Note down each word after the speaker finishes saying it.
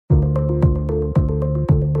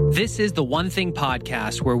This is the One Thing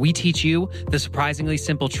podcast, where we teach you the surprisingly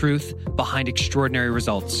simple truth behind extraordinary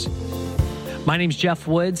results. My name's Jeff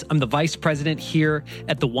Woods. I'm the vice president here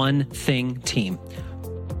at the One Thing team.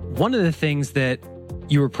 One of the things that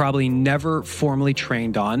you were probably never formally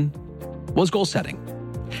trained on was goal setting.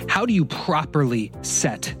 How do you properly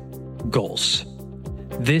set goals?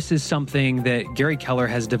 This is something that Gary Keller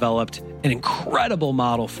has developed an incredible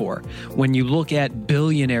model for. when you look at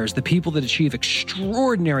billionaires, the people that achieve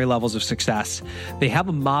extraordinary levels of success, they have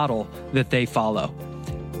a model that they follow.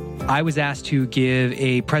 I was asked to give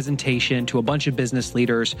a presentation to a bunch of business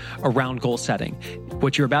leaders around goal setting.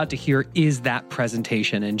 What you're about to hear is that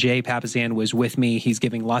presentation, and Jay Papasan was with me. He's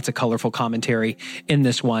giving lots of colorful commentary in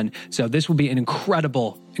this one. So this will be an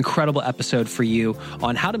incredible episode for you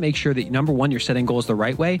on how to make sure that, number one, you're setting goals the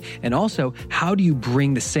right way, and also how do you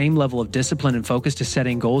bring the same level of discipline and focus to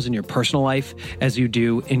setting goals in your personal life as you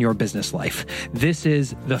do in your business life. This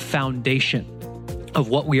is the foundation of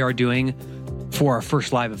what we are doing for our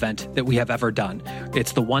first live event that we have ever done.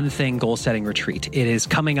 It's the One Thing Goal Setting Retreat. It is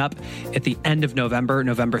coming up at the end of November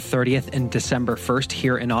 30th and December 1st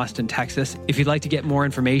here in Austin, Texas. If you'd like to get more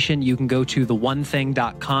information, you can go to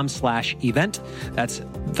theonething.com/event. That's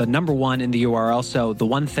the number one in the URL. So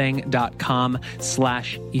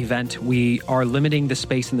theonething.com/event. We are limiting the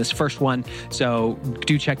space in this first one. So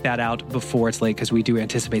do check that out before it's late, because we do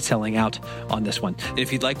anticipate selling out on this one.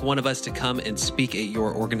 If you'd like one of us to come and speak at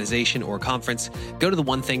your organization or conference, go to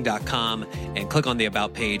theonething.com and click on the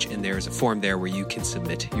About page, and there's a form there where you can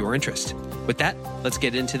submit your interest. With that, let's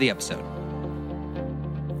get into the episode.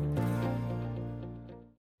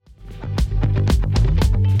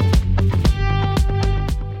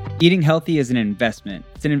 Eating healthy is an investment.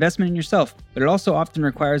 It's an investment in yourself, but it also often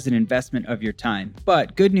requires an investment of your time.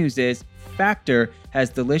 But good news is, Factor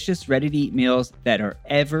has delicious, ready-to-eat meals that are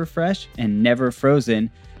ever fresh and never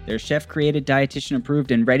frozen. They're chef-created, dietitian-approved,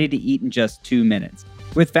 and ready to eat in just 2 minutes.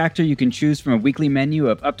 With Factor, you can choose from a weekly menu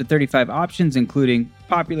of up to 35 options, including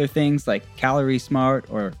popular things like Calorie Smart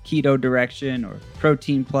or Keto Direction or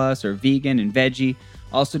Protein Plus or Vegan and Veggie.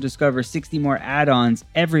 Also discover 60 more add-ons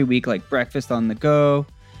every week, like breakfast on the go,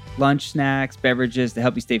 lunch snacks, beverages to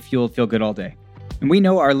help you stay fueled, feel good all day. And we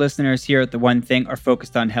know our listeners here at The One Thing are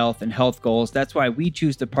focused on health and health goals. That's why we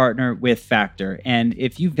choose to partner with Factor. And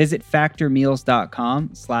if you visit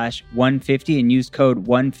factormeals.com/150 and use code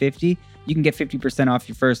 150, you can get 50% off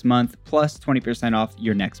your first month plus 20% off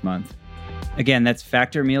your next month. Again, that's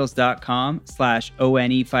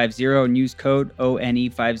factormeals.com/ONE50 and use code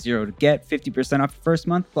ONE50 to get 50% off your first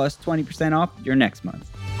month plus 20% off your next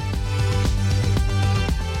month.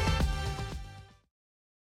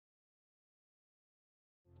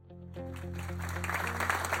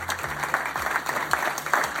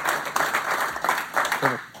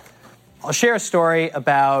 I'll share a story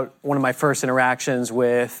about one of my first interactions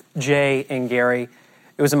with Jay and Gary.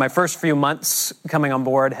 It was in my first few months coming on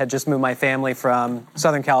board, had just moved my family from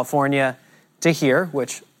Southern California to here,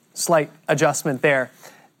 which slight adjustment there.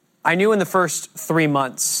 I knew in the first 3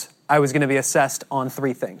 months I was going to be assessed on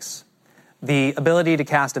 3 things: the ability to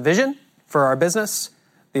cast a vision for our business,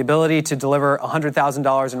 the ability to deliver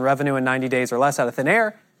 $100,000 in revenue in 90 days or less out of thin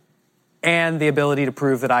air, and the ability to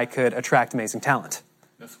prove that I could attract amazing talent.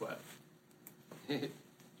 That's what.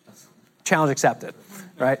 Challenge accepted,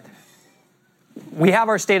 right? We have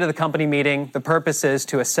our state of the company meeting. The purpose is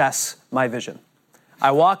to assess my vision.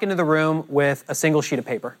 I walk into the room with a single sheet of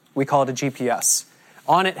paper. We call it a GPS.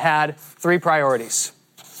 On it had 3 priorities.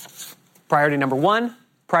 Priority number 1,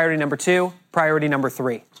 priority number 2, priority number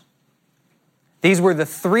 3. These were the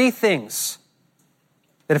 3 things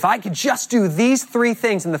that if I could just do these 3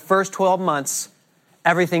 things in the first 12 months,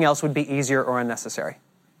 everything else would be easier or unnecessary.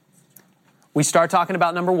 We start talking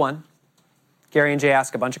about number 1. Gary and Jay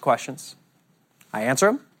ask a bunch of questions. I answer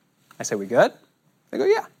them. I say, we good? They go,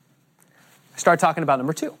 yeah. I start talking about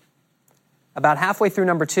number 2. About halfway through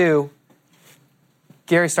number 2,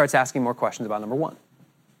 Gary starts asking more questions about number 1.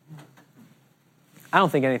 I don't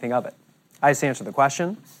think anything of it. I just answer the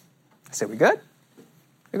question. I say, we good?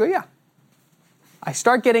 They go, yeah. I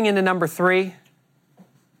start getting into number 3.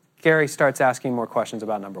 Gary starts asking more questions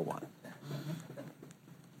about number 1.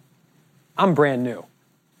 I'm brand new,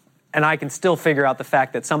 and I can still figure out the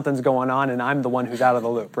fact that something's going on and I'm the one who's out of the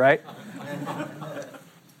loop, right?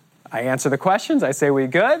 I answer the questions. I say, we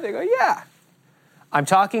good? They go, yeah. I'm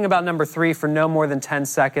talking about number 3 for no more than 10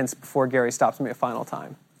 seconds before Gary stops me a final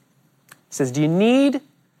time. He says, do you need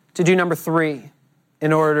to do number 3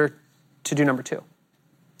 in order to do number 2?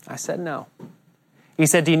 I said, no. He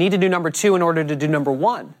said, do you need to do number 2 in order to do number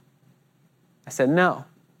 1? I said, no.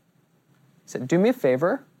 He said, do me a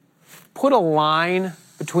favor. Put a line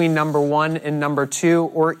between number 1 and number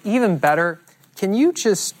 2? Or even better, can you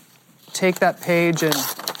just take that page and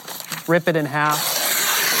rip it in half?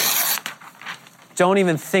 Don't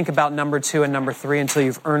even think about number 2 and number 3 until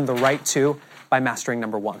you've earned the right to by mastering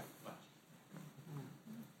number 1.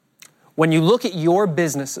 When you look at your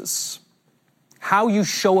businesses, how you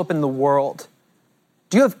show up in the world,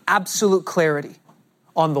 do you have absolute clarity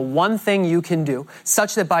on the one thing you can do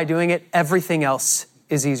such that by doing it, everything else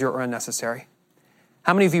is easier or unnecessary?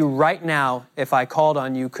 How many of you right now, if I called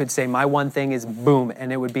on you, could say, my one thing is boom,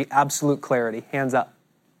 and it would be absolute clarity? Hands up.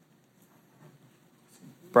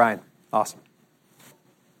 Brian, awesome.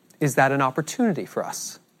 Is that an opportunity for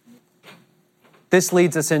us? This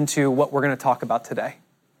leads us into what we're going to talk about today.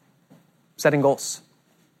 Setting goals.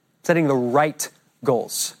 Setting the right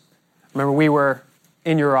goals. Remember, we were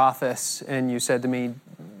in your office and you said to me,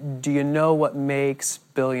 do you know what makes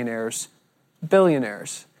billionaires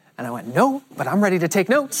billionaires? And I went, no, but I'm ready to take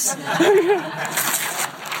notes.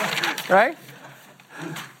 Right?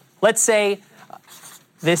 Let's say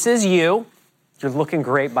this is you. You're looking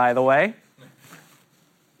great, by the way.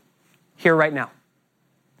 Here right now.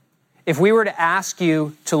 If we were to ask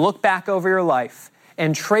you to look back over your life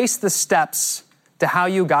and trace the steps to how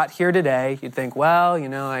you got here today, you'd think, well,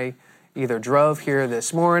 I either drove here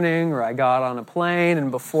this morning or I got on a plane,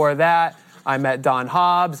 and before that, I met Don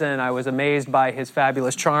Hobbs and I was amazed by his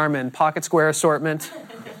fabulous charm and pocket square assortment.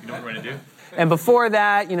 You know what we're going to do? And before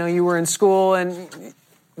that, you were in school, and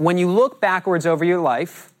when you look backwards over your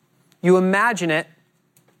life, you imagine it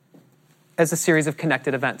as a series of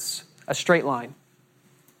connected events, a straight line.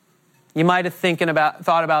 You might have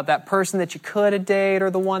thought about that person that you could have dated or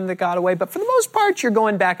the one that got away, but for the most part, you're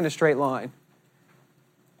going back in a straight line.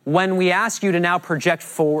 When we ask you to now project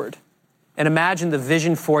forward and imagine the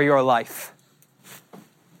vision for your life,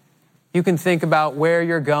 you can think about where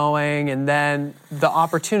you're going and then the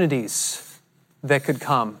opportunities that could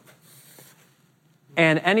come.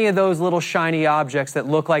 And any of those little shiny objects that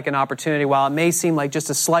look like an opportunity, while it may seem like just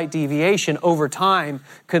a slight deviation, over time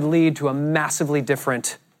could lead to a massively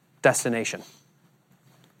different destination.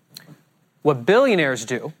 What billionaires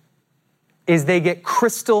do is they get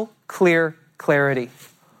crystal clear clarity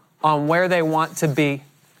on where they want to be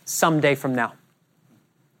someday from now.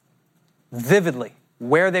 Vividly,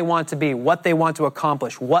 where they want to be, what they want to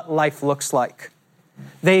accomplish, what life looks like.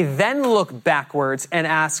 They then look backwards and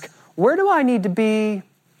ask, where do I need to be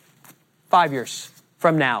 5 years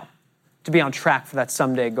from now to be on track for that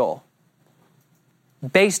someday goal?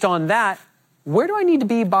 Based on that, where do I need to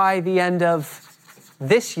be by the end of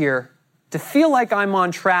this year to feel like I'm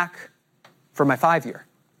on track for my 5-year?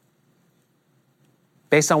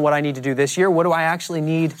 Based on what I need to do this year, what do I actually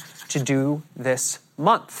need to do this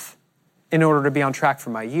month in order to be on track for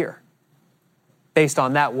my year? Based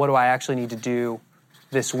on that, what do I actually need to do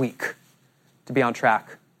this week to be on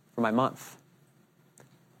track for my month?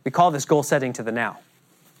 We call this goal setting to the now.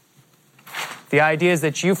 The idea is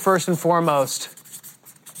that you first and foremost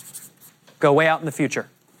go way out in the future,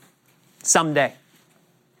 someday,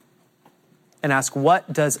 and ask,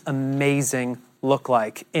 what does amazing look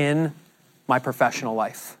like in my professional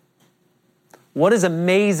life? What does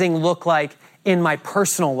amazing look like in my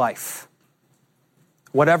personal life?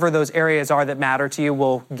 Whatever those areas are that matter to you,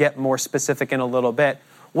 we'll get more specific in a little bit.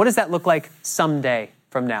 What does that look like someday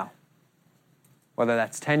from now? Whether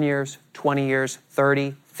that's 10 years, 20 years,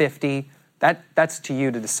 30, 50, that's to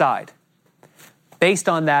you to decide. Based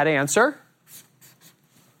on that answer,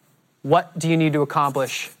 what do you need to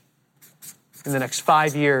accomplish in the next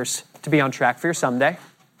 5 years to be on track for your someday?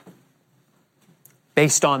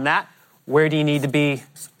 Based on that, where do you need to be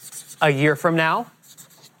a year from now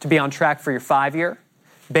to be on track for your 5-year?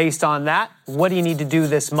 Based on that, what do you need to do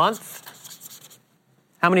this month?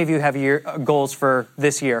 How many of you have goals for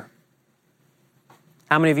this year?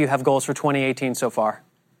 How many of you have goals for 2018 so far?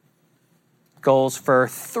 Goals for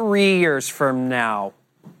 3 years from now?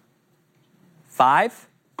 5?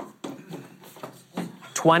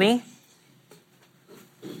 20?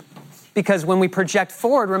 Because when we project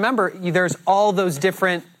forward, remember, there's all those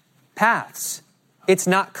different paths. It's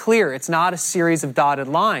not clear. It's not a series of dotted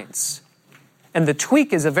lines. And the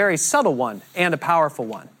tweak is a very subtle one and a powerful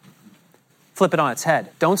one. Flip it on its head.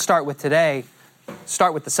 Don't start with today.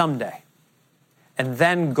 Start with the someday. And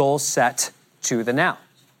then goals set to the now.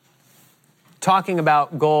 Talking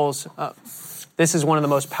about goals, this is one of the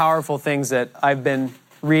most powerful things that I've been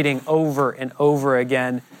reading over and over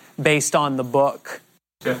again based on the book.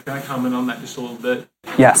 Jeff, can I comment on that just a little bit?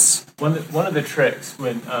 Yes. One of the tricks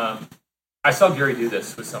when I saw Gary do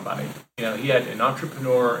this with somebody. He had an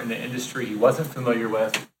entrepreneur in the industry he wasn't familiar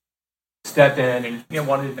with step in and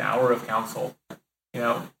wanted an hour of counsel.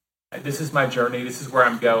 This is my journey. This is where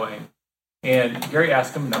I'm going. And Gary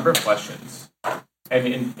asked him a number of questions.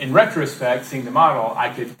 And in retrospect, seeing the model, I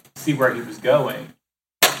could see where he was going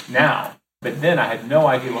now. But then I had no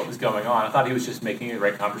idea what was going on. I thought he was just making a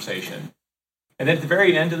great conversation. And then at the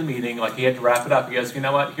very end of the meeting, he had to wrap it up. He goes, you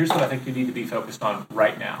know what? Here's what I think you need to be focused on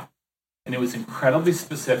right now. And it was incredibly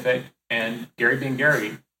specific. And Gary being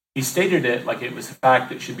Gary, he stated it like it was a fact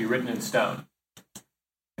that should be written in stone.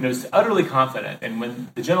 And it was utterly confident. And when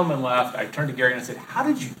the gentleman left, I turned to Gary and I said, how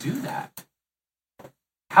did you do that?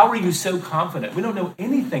 How are you so confident? We don't know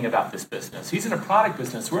anything about this business. He's in a product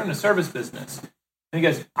business. We're in a service business. And he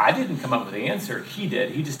goes, I didn't come up with the answer. He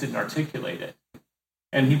did. He just didn't articulate it.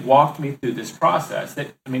 And he walked me through this process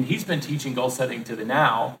he's been teaching goal setting to the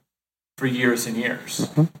now for years and years.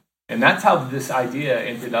 Mm-hmm. And that's how this idea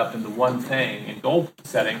ended up in the one thing in goal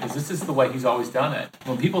setting, because this is the way he's always done it.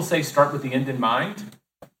 When people say start with the end in mind,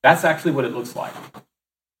 that's actually what it looks like.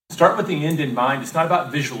 Start with the end in mind. It's not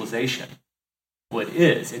about visualization. Well, it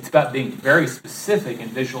is. It's about being very specific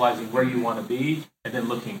and visualizing where you want to be and then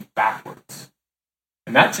looking backwards.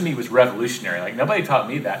 And that to me was revolutionary. Nobody taught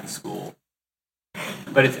me that in school.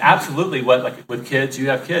 But it's absolutely what, with kids, you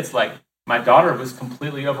have kids. My daughter was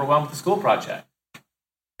completely overwhelmed with the school project.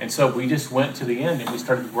 And so we just went to the end and we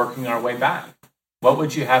started working our way back. What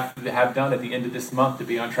would you have to have done at the end of this month to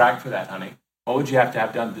be on track for that, honey? What would you have to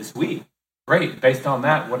have done this week? Great. Based on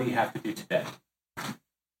that, what do you have to do today?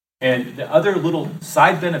 And the other little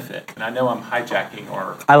side benefit, and I know I'm hijacking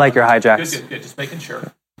or... I like your hijacks. Good. Just making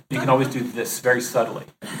sure. You can always do this very subtly.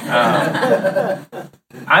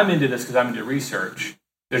 I'm into this because I'm into research.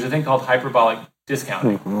 There's a thing called hyperbolic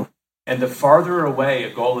discounting. Mm-hmm. And the farther away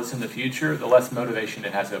a goal is in the future, the less motivation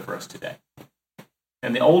it has over us today.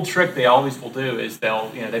 And the old trick they always will do is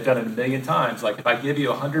they've done it a million times. If I give you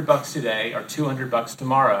 $100 today or $200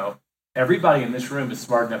 tomorrow, everybody in this room is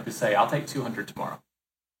smart enough to say, I'll take $200 tomorrow.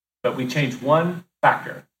 But we change one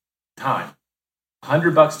factor, time.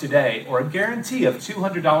 $100 today, or a guarantee of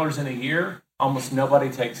 $200 in a year, almost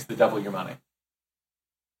nobody takes the double your money.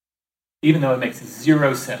 Even though it makes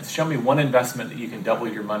 0 sense. Show me one investment that you can double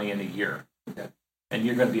your money in a year, and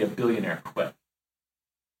you're going to be a billionaire quick.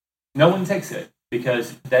 No one takes it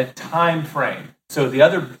because that time frame. So the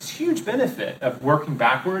other huge benefit of working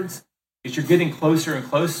backwards is you're getting closer and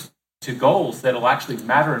closer to goals that will actually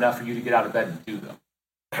matter enough for you to get out of bed and do them.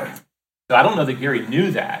 So I don't know that Gary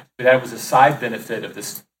knew that, but that was a side benefit of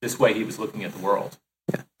this way he was looking at the world.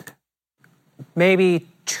 Yeah. Maybe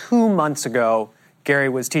 2 months ago, Gary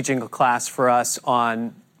was teaching a class for us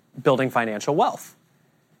on building financial wealth.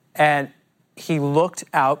 And he looked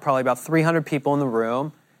out, probably about 300 people in the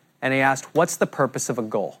room, and he asked, what's the purpose of a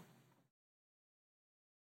goal?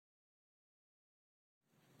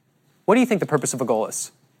 What do you think the purpose of a goal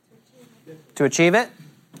is? To achieve it?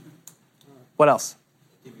 What else?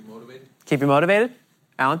 Keep you motivated?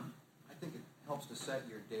 Alan? I think it helps to set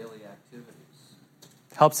your daily activities.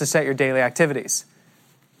 Helps to set your daily activities.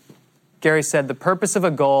 Gary said the purpose of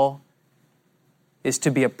a goal is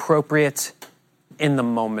to be appropriate in the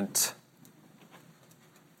moment.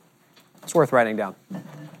 It's worth writing down.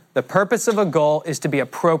 The purpose of a goal is to be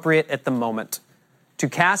appropriate at the moment. To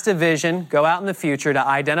cast a vision, go out in the future to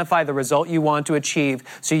identify the result you want to achieve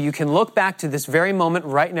so you can look back to this very moment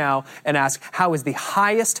right now and ask, how is the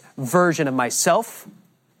highest version of myself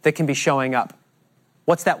that can be showing up?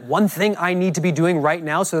 What's that one thing I need to be doing right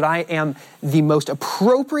now so that I am the most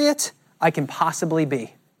appropriate I can possibly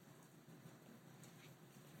be?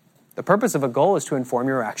 The purpose of a goal is to inform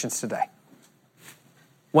your actions today.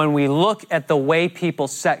 When we look at the way people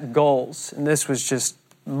set goals, and this was just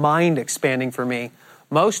mind-expanding for me,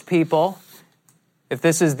 most people, if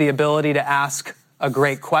this is the ability to ask a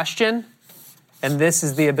great question, and this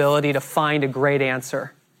is the ability to find a great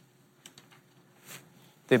answer.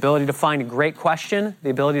 The ability to find a great question, the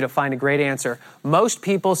ability to find a great answer. Most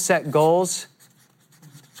people set goals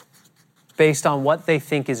based on what they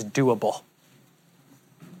think is doable.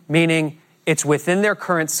 Meaning, it's within their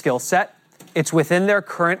current skill set, it's within their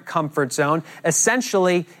current comfort zone.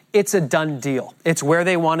 Essentially, it's a done deal. It's where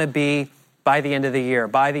they want to be by the end of the year,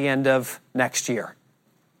 by the end of next year.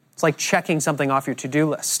 It's like checking something off your to-do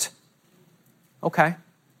list. Okay.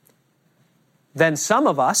 Then some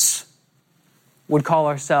of us would call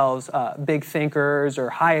ourselves big thinkers or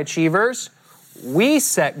high achievers. We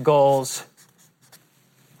set goals,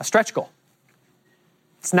 a stretch goal.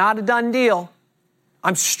 It's not a done deal.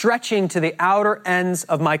 I'm stretching to the outer ends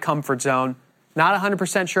of my comfort zone. Not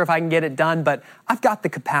 100% sure if I can get it done, but I've got the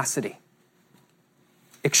capacity.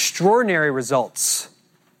 Extraordinary results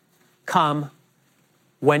come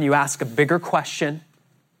when you ask a bigger question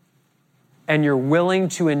and you're willing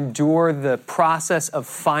to endure the process of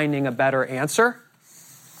finding a better answer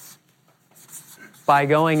by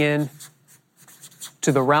going in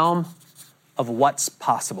to the realm of what's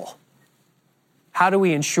possible. How do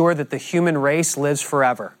we ensure that the human race lives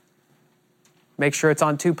forever? Make sure it's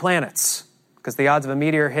on 2 planets, because the odds of a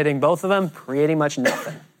meteor hitting both of them, pretty much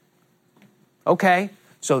nothing. Okay,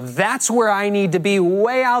 so that's where I need to be,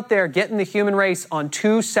 way out there, getting the human race on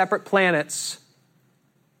 2 separate planets.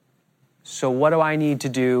 So what do I need to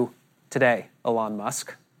do today, Elon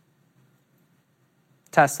Musk?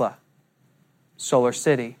 Tesla, Solar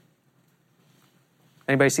City.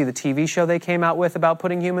 Anybody see the TV show they came out with about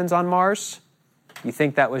putting humans on Mars? You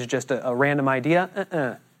think that was just a random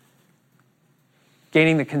idea?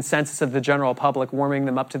 Gaining the consensus of the general public, warming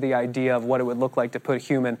them up to the idea of what it would look like to put a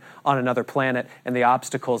human on another planet and the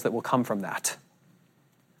obstacles that will come from that.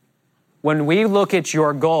 When we look at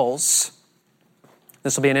your goals,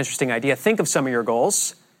 this will be an interesting idea. Think of some of your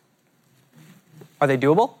goals. Are they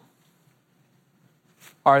doable?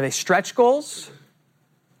 Are they stretch goals?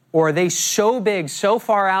 Or are they so big, so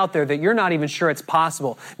far out there that you're not even sure it's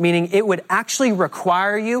possible? Meaning it would actually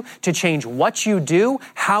require you to change what you do,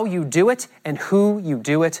 how you do it, and who you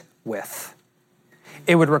do it with.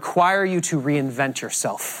 It would require you to reinvent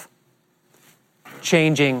yourself.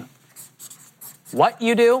 Changing what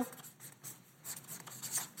you do,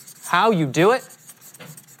 how you do it,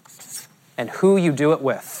 and who you do it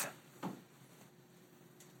with.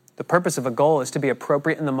 The purpose of a goal is to be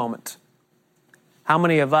appropriate in the moment. How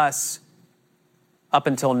many of us, up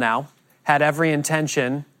until now, had every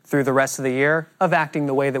intention through the rest of the year of acting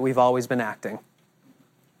the way that we've always been acting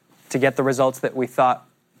to get the results that we thought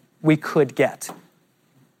we could get?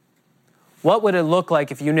 What would it look like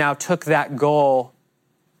if you now took that goal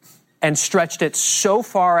and stretched it so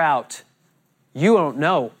far out, you don't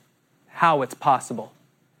know how it's possible?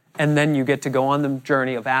 And then you get to go on the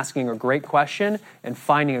journey of asking a great question and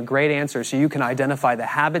finding a great answer so you can identify the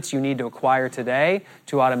habits you need to acquire today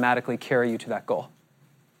to automatically carry you to that goal.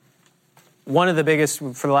 One of the biggest,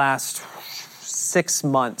 for the last 6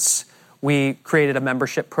 months, we created a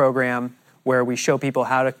membership program where we show people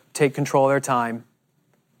how to take control of their time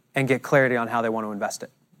and get clarity on how they want to invest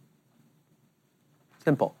it.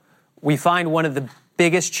 Simple. We find one of the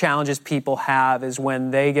biggest challenges people have is when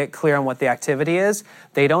they get clear on what the activity is,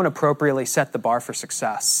 they don't appropriately set the bar for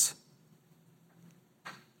success.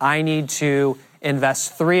 I need to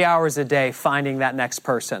invest 3 hours a day finding that next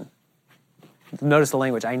person. Notice the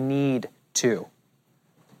language, I need to.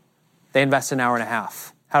 They invest an hour and a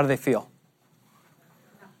half. How do they feel?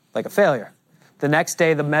 Like a failure. The next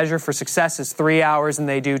day, the measure for success is 3 hours and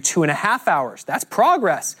they do 2.5 hours. That's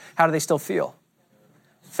progress. How do they still feel?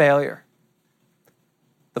 Failure.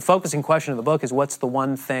 The focusing question of the book is, what's the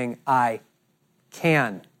one thing I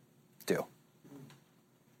can do?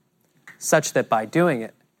 Such that by doing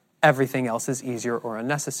it, everything else is easier or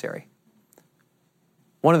unnecessary.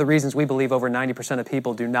 One of the reasons we believe over 90% of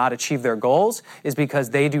people do not achieve their goals is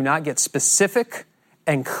because they do not get specific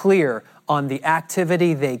and clear on the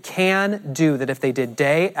activity they can do that if they did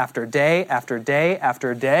day after day after day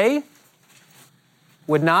after day,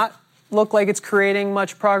 would not look like it's creating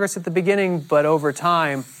much progress at the beginning, but over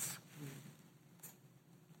time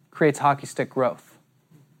creates hockey stick growth.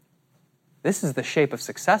 This is the shape of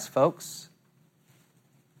success, folks.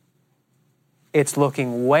 It's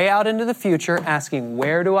looking way out into the future, asking,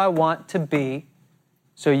 where do I want to be?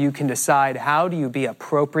 So you can decide, how do you be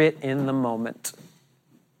appropriate in the moment?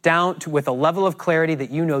 Down to with a level of clarity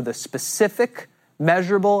that you know the specific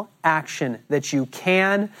measurable action that you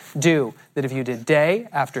can do, that if you did day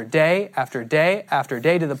after day after day after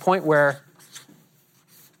day to the point where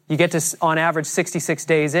you get to, on average, 66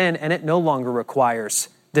 days in, and it no longer requires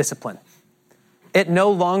discipline. It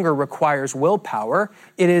no longer requires willpower.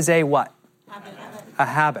 It is a what? Habit. A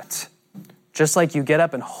habit. Just like you get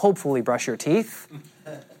up and hopefully brush your teeth,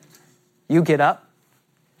 you get up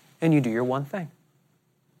and you do your one thing.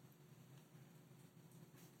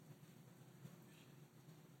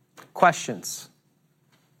 Questions?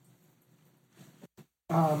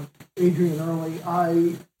 Adrian Early,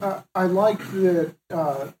 I like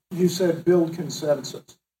that you said build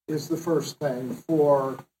consensus is the first thing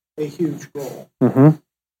for a huge goal. Mm-hmm.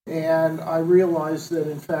 And I realize that,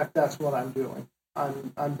 in fact, that's what I'm doing.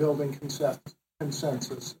 I'm building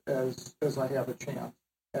consensus as I have a chance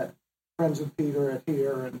at Friends of Peter, at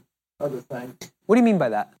here, and other things. What do you mean by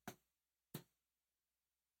that?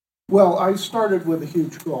 Well, I started with a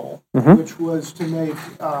huge goal, which was to make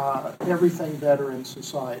everything better in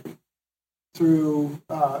society through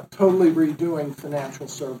totally redoing financial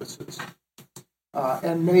services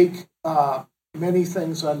and make many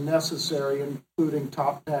things unnecessary, including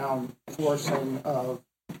top-down forcing of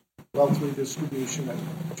wealth redistribution and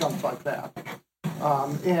junk like that.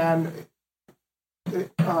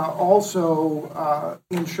 Also,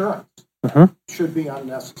 insurance should be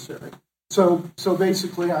unnecessary. So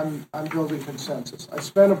basically, I'm building consensus. I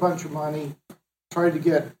spent a bunch of money, tried to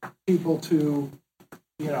get people to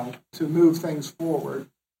move things forward,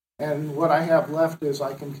 and what I have left is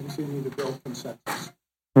I can continue to build consensus.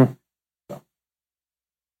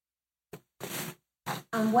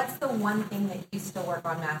 What's the one thing that you still work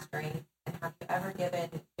on mastering, and have you ever given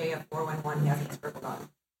Jay a 411 he hasn't scribbled on?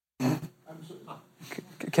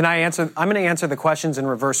 Can I answer? I'm going to answer the questions in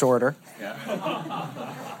reverse order. Yeah.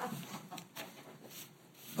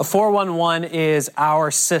 A 411 is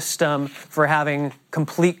our system for having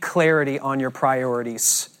complete clarity on your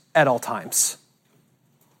priorities at all times.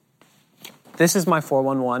 This is my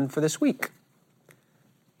 411 for this week.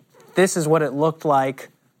 This is what it looked like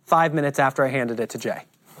 5 minutes after I handed it to Jay.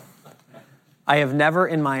 I have never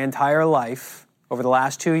in my entire life, over the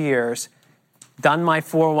last 2 years, done my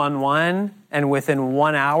 411 and within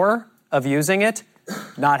 1 hour of using it,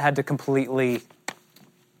 not had to completely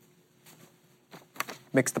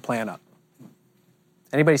mix the plan up.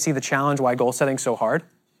 Anybody see the challenge why goal setting is so hard?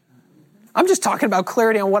 I'm just talking about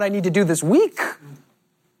clarity on what I need to do this week.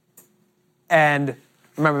 And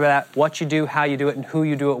remember that what you do, how you do it, and who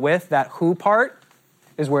you do it with, that who part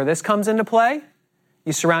is where this comes into play.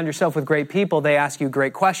 You surround yourself with great people, they ask you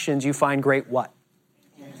great questions, you find great what?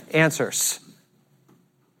 Answers.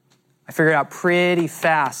 I figured out pretty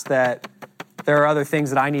fast that there are other things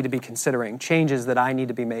that I need to be considering, changes that I need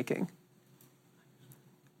to be making.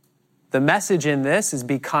 The message in this is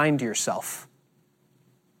be kind to yourself.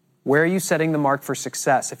 Where are you setting the mark for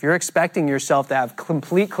success? If you're expecting yourself to have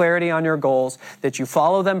complete clarity on your goals, that you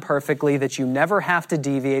follow them perfectly, that you never have to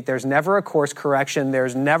deviate, there's never a course correction,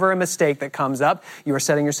 there's never a mistake that comes up, you are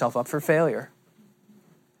setting yourself up for failure.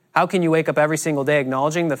 How can you wake up every single day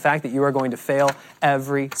acknowledging the fact that you are going to fail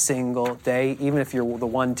every single day, even if you're the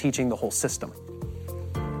one teaching the whole system?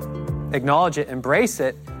 Acknowledge it, embrace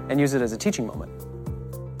it, and use it as a teaching moment.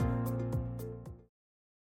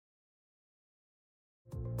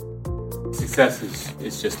 Success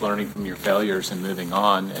is just learning from your failures and moving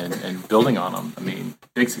on and building on them. I mean,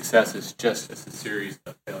 big success is just a series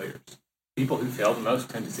of failures. People who fail the most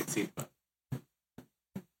tend to succeed the most.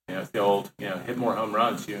 It's the old, hit more home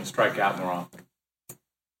runs, you're going to strike out more often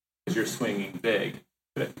because you're swinging big.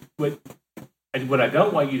 But what I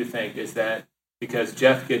don't want you to think is that because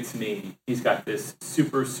Jeff gets me, he's got this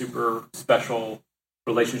super, super special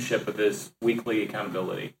relationship with this weekly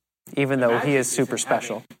accountability. Even though he is super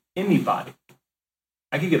special. Anybody.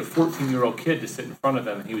 I could get a 14-year-old kid to sit in front of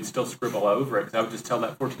them and he would still scribble over it because I would just tell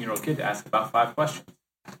that 14-year-old kid to ask about 5 questions.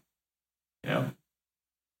 How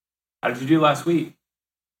did you do last week?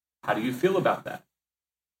 How do you feel about that?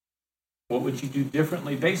 What would you do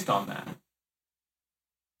differently based on that?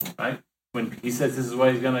 Right? When he says this is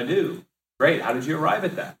what he's going to do, great. How did you arrive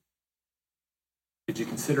at that? Did you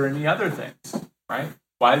consider any other things? Right?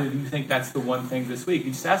 Why did you think that's the one thing this week?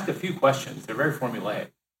 You just ask a few questions. They're very formulaic.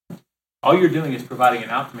 All you're doing is providing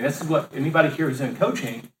an outcome. This is what anybody here who's in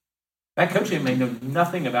coaching, that coaching may know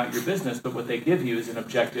nothing about your business, but what they give you is an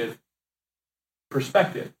objective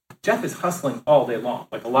perspective. Jeff is hustling all day long,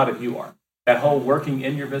 like a lot of you are. That whole working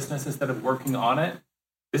in your business instead of working on it,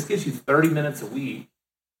 this gives you 30 minutes a week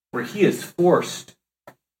where he is forced,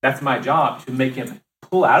 that's my job, to make him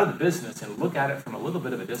pull out of the business and look at it from a little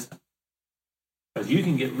bit of a distance. Because you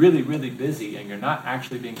can get really, really busy and you're not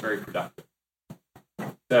actually being very productive.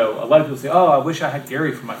 So a lot of people say, I wish I had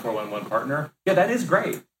Gary for my 411 partner. Yeah, that is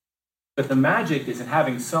great. But the magic is in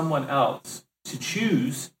having someone else to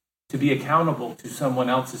choose to be accountable to someone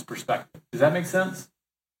else's perspective. Does that make sense?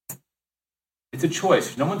 It's a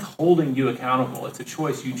choice. No one's holding you accountable. It's a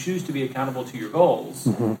choice. You choose to be accountable to your goals.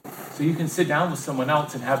 So you can sit down with someone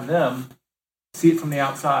else and have them see it from the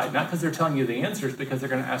outside. Not because they're telling you the answers, because they're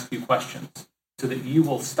going to ask you questions so that you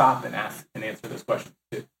will stop and ask and answer those questions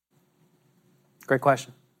too. Great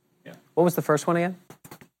question. Yeah. What was the first one again?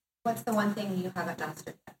 What's the one thing you haven't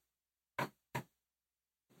mastered yet?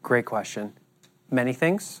 Great question. Many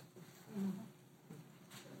things.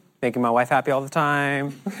 Making my wife happy all the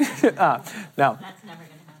time. No. That's never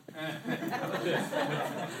going to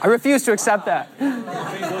happen. I refuse to accept that. Why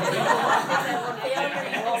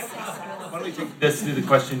don't we take this to the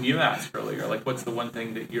question you asked earlier? Like, what's the one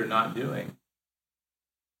thing that you're not doing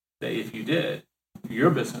that if you did,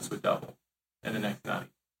 your business would double in the next 90?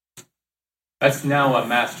 That's now a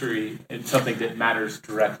mastery and something that matters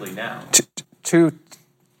directly now. The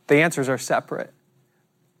answers are separate.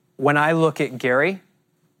 when I look at Gary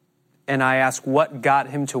and I ask what got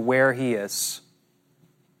him to where he is,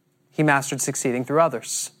 he mastered succeeding through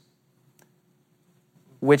others.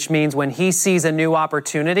 Which means when he sees a new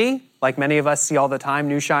opportunity, like many of us see all the time,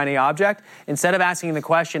 new shiny object, instead of asking the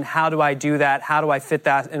question, how do I do that? How do I fit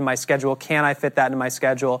that in my schedule? Can I fit that in my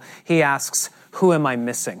schedule? He asks, who am I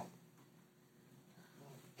missing?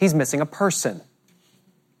 He's missing a person.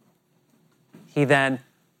 He then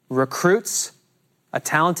recruits a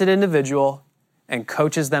talented individual and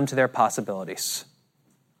coaches them to their possibilities.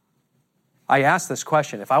 I ask this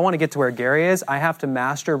question. If I want to get to where Gary is, I have to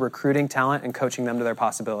master recruiting talent and coaching them to their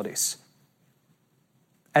possibilities.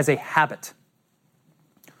 As a habit.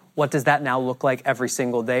 What does that now look like every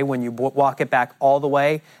single day when you walk it back all the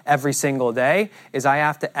way every single day? Is I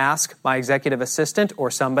have to ask my executive assistant or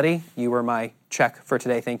somebody, you were my check for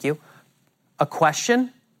today, thank you, a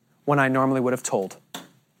question when I normally would have told.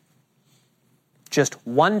 Just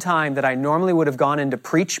one time that I normally would have gone into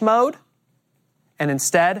preach mode, and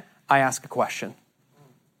instead, I ask a question.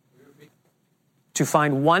 To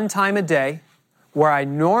find one time a day where I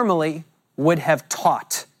normally would have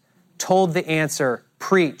taught, told the answer,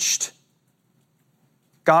 preached,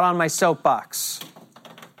 got on my soapbox.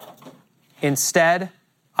 Instead,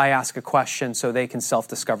 I ask a question so they can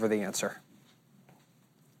self-discover the answer.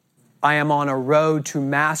 I am on a road to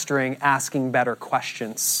mastering asking better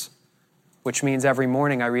questions, which means every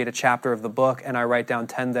morning I read a chapter of the book and I write down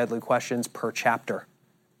 10 deadly questions per chapter.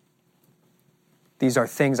 These are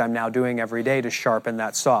things I'm now doing every day to sharpen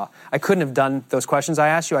that saw. I couldn't have done those questions I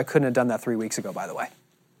asked you. I couldn't have done that 3 weeks ago, by the way.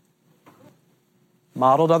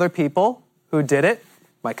 Modeled other people who did it,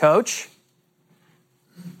 my coach,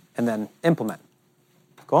 and then implement.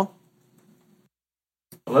 Cool?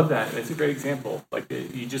 I love that. It's a great example, like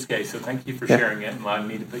you just gave. So thank you for sharing it and allowing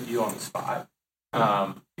me to put you on the spot.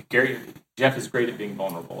 Jeff is great at being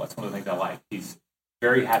vulnerable. That's one of the things I like. He's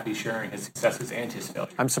very happy sharing his successes and his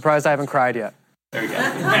failures. I'm surprised I haven't cried yet. There you go.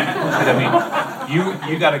 I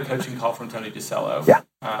mean, you got a coaching call from Tony DeCello,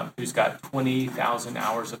 who's got 20,000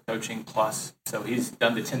 hours of coaching plus. So he's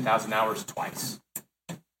done the 10,000 hours twice.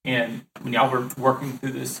 And when y'all were working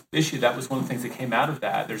through this issue, that was one of the things that came out of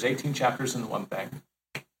that. There's 18 chapters in the one thing.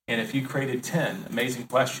 And if you created 10 amazing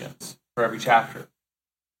questions for every chapter,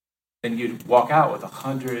 then you'd walk out with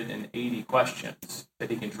 180 questions that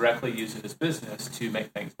he can directly use in his business to make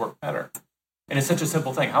things work better. And it's such a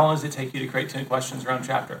simple thing. How long does it take you to create 10 questions around a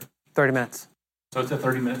chapter? 30 minutes. So it's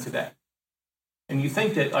 30 minutes a day. And you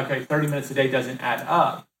think that, okay, 30 minutes a day doesn't add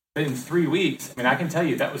up. But in 3 weeks, I mean, I can tell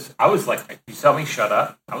you I was like, you tell me shut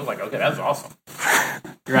up. I was like, okay, that's awesome.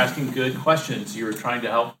 You're asking good questions. You're trying to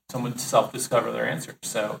help someone self-discover their answers.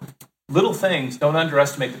 So little things, don't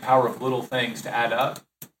underestimate the power of little things to add up.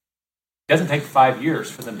 It doesn't take 5 years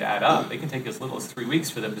for them to add up. It can take as little as 3 weeks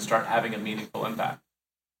for them to start having a meaningful impact.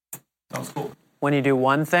 Sounds cool. When you do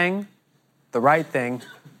one thing, the right thing,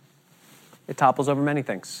 it topples over many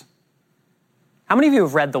things. How many of you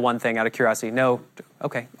have read The One Thing out of curiosity? No?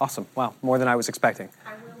 Okay, awesome. Wow, more than I was expecting.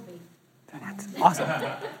 I will be. Awesome.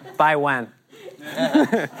 By when?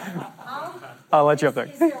 I'll let you up there.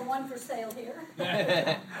 Is there one for sale here?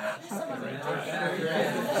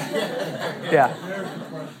 Yeah.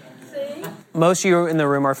 See? Most of you in the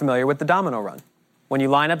room are familiar with the domino run. When you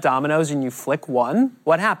line up dominoes and you flick one,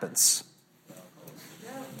 what happens?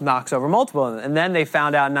 Knocks over multiple. And then they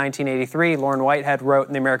found out in 1983, Lauren Whitehead wrote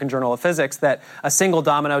in the American Journal of Physics that a single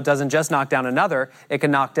domino doesn't just knock down another, it can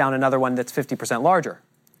knock down another one that's 50% larger.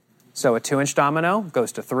 So a 2-inch domino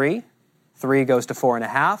goes to 3, 3 goes to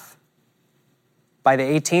 4.5. By the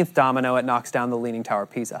 18th domino, it knocks down the Leaning Tower of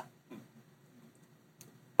Pisa.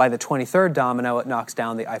 By the 23rd domino, it knocks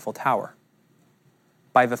down the Eiffel Tower.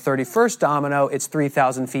 By the 31st domino, it's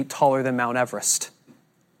 3,000 feet taller than Mount Everest.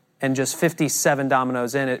 And just 57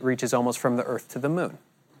 dominoes in, it reaches almost from the Earth to the moon.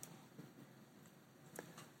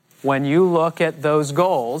 When you look at those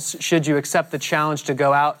goals, should you accept the challenge to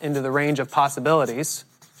go out into the range of possibilities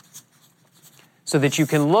so that you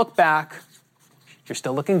can look back, you're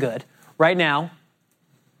still looking good, right now,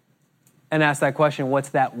 and ask that question, what's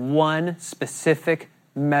that one specific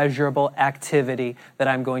measurable activity that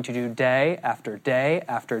I'm going to do day after day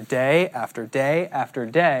after day after day after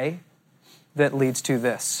day that leads to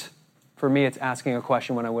this? For me, it's asking a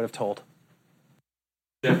question when I would have told.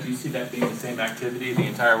 Jeff, do you see that being the same activity the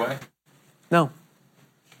entire way? No.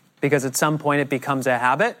 Because at some point it becomes a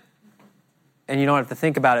habit, and you don't have to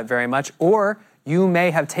think about it very much, or you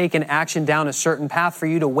may have taken action down a certain path for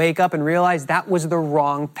you to wake up and realize that was the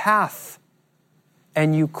wrong path.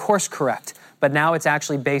 And you course correct. But now it's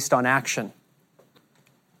actually based on action.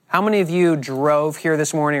 How many of you drove here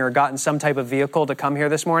this morning or got in some type of vehicle to come here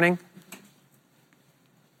this morning?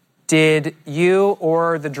 Did you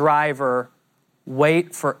or the driver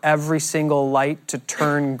wait for every single light to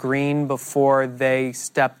turn green before they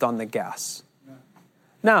stepped on the gas?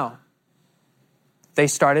 No. They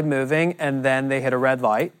started moving and then they hit a red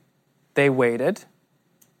light. They waited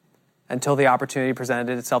until the opportunity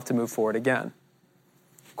presented itself to move forward again.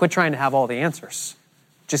 Quit trying to have all the answers.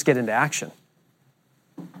 Just get into action.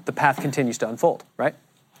 The path continues to unfold, right?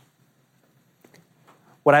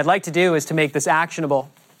 What I'd like to do is to make this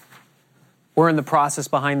actionable. We're in the process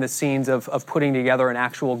behind the scenes of putting together an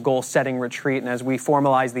actual goal-setting retreat, and as we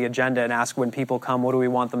formalize the agenda and ask when people come, what do we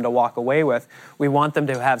want them to walk away with, we want them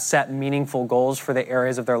to have set meaningful goals for the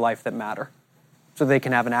areas of their life that matter, so they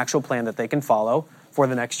can have an actual plan that they can follow for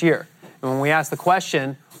the next year. And when we ask the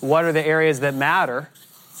question, what are the areas that matter,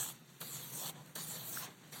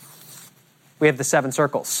 we have the 7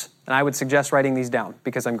 circles. And I would suggest writing these down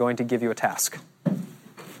because I'm going to give you a task.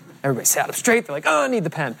 Everybody sat up straight. They're like, oh, I need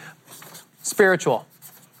the pen. Spiritual,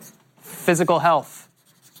 physical health,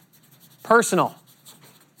 personal,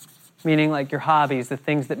 meaning like your hobbies, the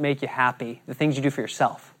things that make you happy, the things you do for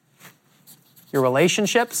yourself. Your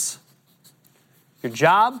relationships, your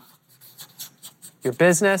job, your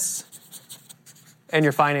business, and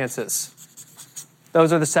your finances.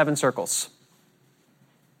 Those are the 7 circles.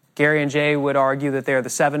 Gary and Jay would argue that they are the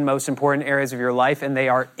 7 most important areas of your life, and they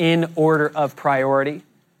are in order of priority.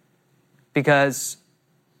 Because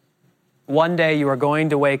one day you are going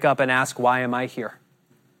to wake up and ask, why am I here?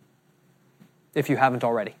 If you haven't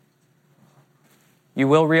already. You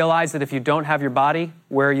will realize that if you don't have your body,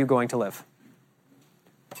 where are you going to live?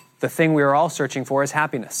 The thing we are all searching for is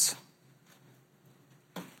happiness.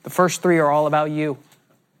 The first 3 are all about you.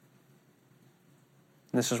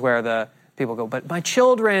 And this is where the people go, but my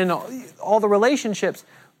children, all the relationships.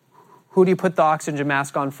 Who do you put the oxygen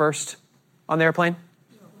mask on first on the airplane?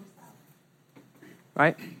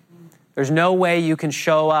 Right? There's no way you can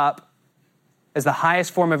show up as the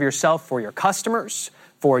highest form of yourself for your customers,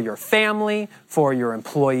 for your family, for your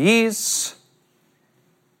employees,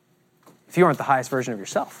 if you aren't the highest version of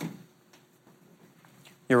yourself.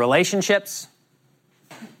 Your relationships,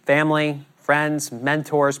 family, friends,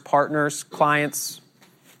 mentors, partners, clients,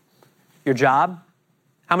 your job.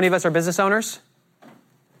 How many of us are business owners?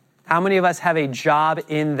 How many of us have a job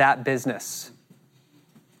in that business?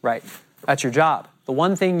 Right, that's your job. The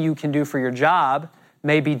one thing you can do for your job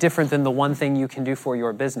may be different than the one thing you can do for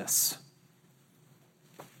your business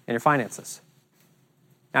and your finances.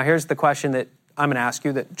 Now here's the question that I'm going to ask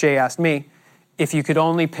you that Jay asked me. If you could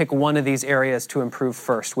only pick one of these areas to improve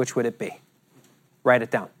first, which would it be? Write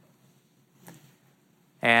it down.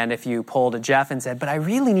 And if you polled a Jeff and said, but I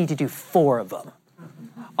really need to do 4 of them,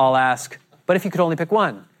 I'll ask, but if you could only pick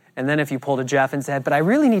one? And then if you polled a Jeff and said, but I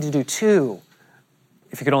really need to do 2,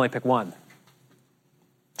 if you could only pick one?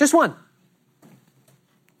 Just one.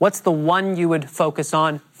 What's the one you would focus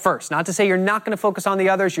on first? Not to say you're not going to focus on the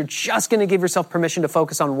others, you're just going to give yourself permission to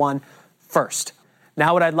focus on one first.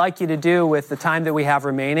 Now what I'd like you to do with the time that we have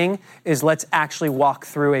remaining is let's actually walk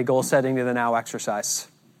through a goal setting to the now exercise.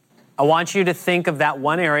 I want you to think of that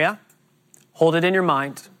one area, hold it in your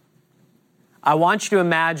mind. I want you to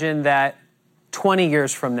imagine that 20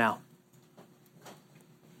 years from now,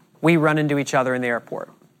 we run into each other in the airport.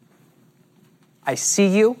 I see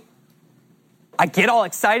you, I get all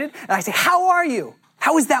excited, and I say, how are you?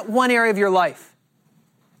 How is that one area of your life?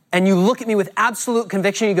 And you look at me with absolute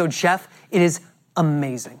conviction, you go, Jeff, it is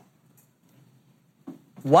amazing.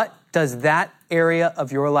 What does that area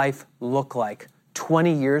of your life look like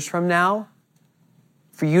 20 years from now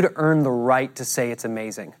for you to earn the right to say it's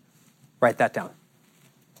amazing? Write that down.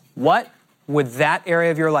 What would that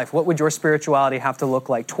area of your life, what would your spirituality have to look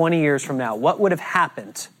like 20 years from now? What would have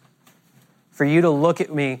happened for you to look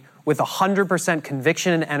at me with 100%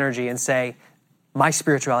 conviction and energy and say, my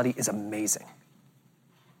spirituality is amazing?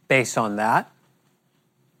 Based on that,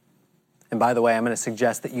 and by the way, I'm going to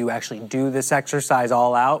suggest that you actually do this exercise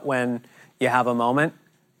all out when you have a moment.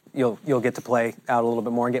 You'll get to play out a little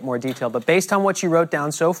bit more and get more detail. But based on what you wrote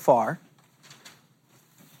down so far,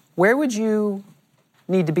 where would you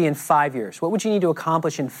need to be in 5 years? What would you need to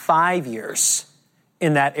accomplish in 5 years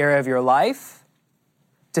in that area of your life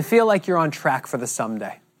to feel like you're on track for the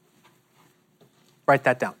someday? Write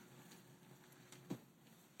that down.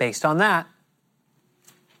 Based on that,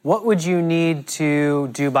 what would you need to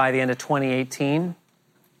do by the end of 2018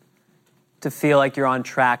 to feel like you're on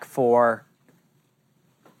track for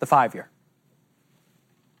the 5-year?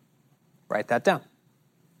 Write that down.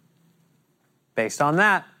 Based on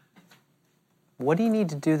that, what do you need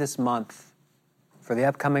to do this month for the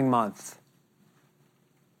upcoming month.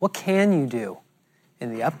 What can you do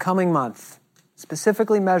in the upcoming month,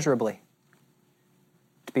 specifically measurably,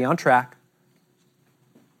 to be on track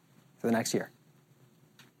for the next year?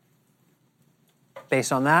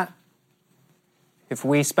 Based on that, if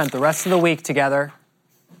we spent the rest of the week together,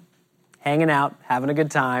 hanging out, having a good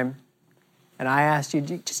time, and I asked you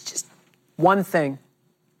just one thing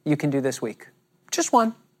you can do this week, just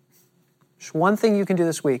one thing you can do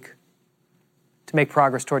this week to make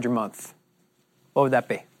progress toward your month, what would that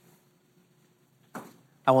be?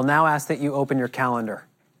 I will now ask that you open your calendar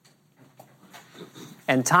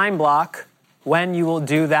and time block when you will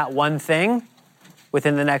do that one thing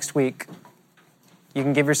within the next week. You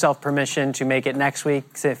can give yourself permission to make it next week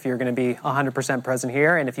if you're going to be 100% present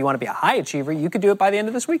here. And if you want to be a high achiever, you could do it by the end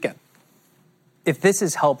of this weekend. If this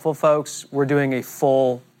is helpful, folks, we're doing a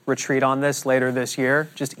full retreat on this later this year.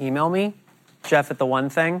 Just email me,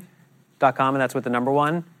 jeff@theonething.com, and that's with the number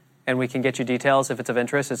one. And we can get you details if it's of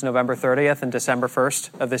interest. It's November 30th and December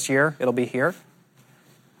 1st of this year. It'll be here.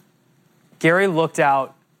 Gary looked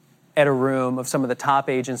out at a room of some of the top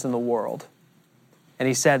agents in the world. And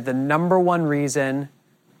he said, the number one reason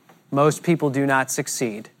most people do not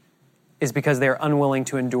succeed is because they're unwilling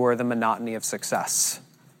to endure the monotony of success.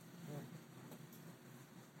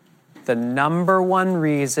 The number one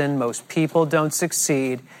reason most people don't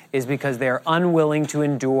succeed is because they're unwilling to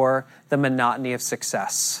endure the monotony of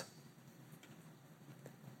success.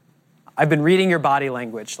 I've been reading your body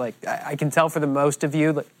language. Like, I can tell for the most of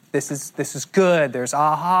you, this is good. There's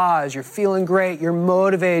ahas. You're feeling great. You're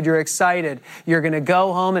motivated. You're excited. You're going to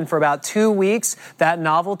go home, and for about 2 weeks, that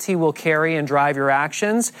novelty will carry and drive your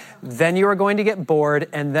actions. Then you are going to get bored,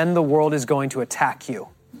 and then the world is going to attack you.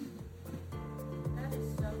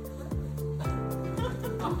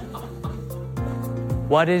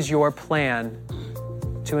 What is your plan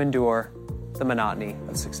to endure the monotony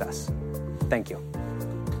of success? Thank you.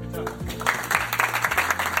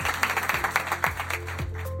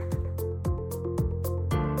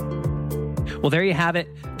 Well, there you have it,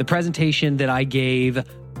 the presentation that I gave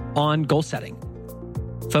on goal setting.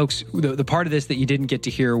 Folks, the part of this that you didn't get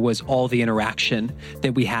to hear was all the interaction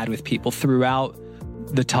that we had with people throughout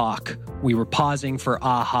the talk. We were pausing for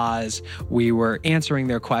ahas. We were answering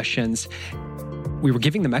their questions. We were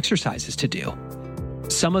giving them exercises to do.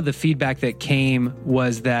 Some of the feedback that came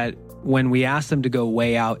was that when we asked them to go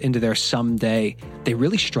way out into their someday, they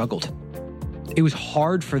really struggled. It was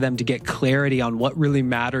hard for them to get clarity on what really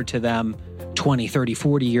mattered to them 20, 30,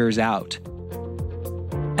 40 years out.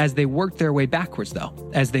 As they worked their way backwards, though,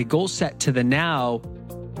 as they goal set to the now,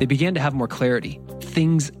 they began to have more clarity.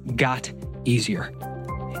 Things got easier.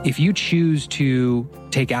 If you choose to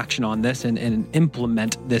take action on this and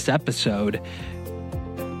implement this episode,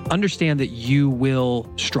 understand that you will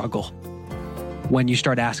struggle when you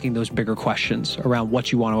start asking those bigger questions around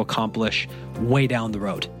what you want to accomplish way down the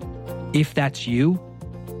road. If that's you,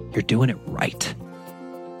 you're doing it right.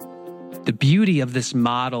 The beauty of this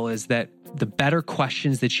model is that the better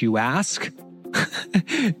questions that you ask,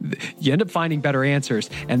 you end up finding better answers.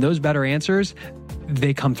 And those better answers,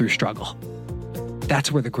 they come through struggle.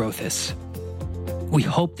 That's where the growth is. We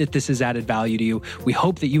hope that this has added value to you. We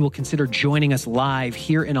hope that you will consider joining us live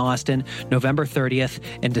here in Austin, November 30th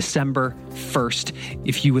and December 1st.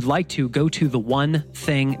 If you would like to, go to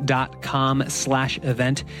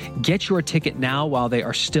theonething.com/event. Get your ticket now while they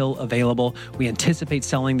are still available. We anticipate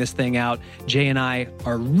selling this thing out. Jay and I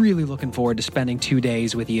are really looking forward to spending 2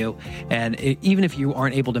 days with you. And even if you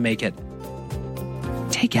aren't able to make it,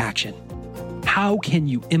 take action. How can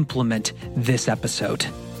you implement this episode?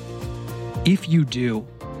 If you do,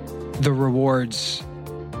 the rewards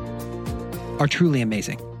are truly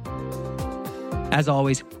amazing. As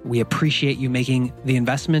always, we appreciate you making the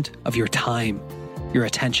investment of your time, your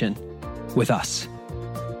attention with us.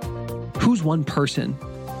 Who's one person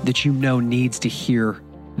that you know needs to hear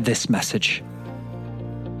this message?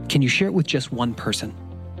 Can you share it with just one person?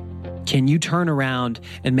 Can you turn around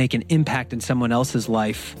and make an impact in someone else's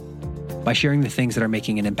life by sharing the things that are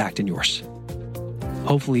making an impact in yours?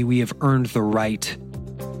 Hopefully, we have earned the right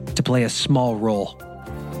to play a small role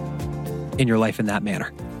in your life in that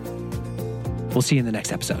manner. We'll see you in the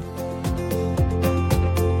next episode.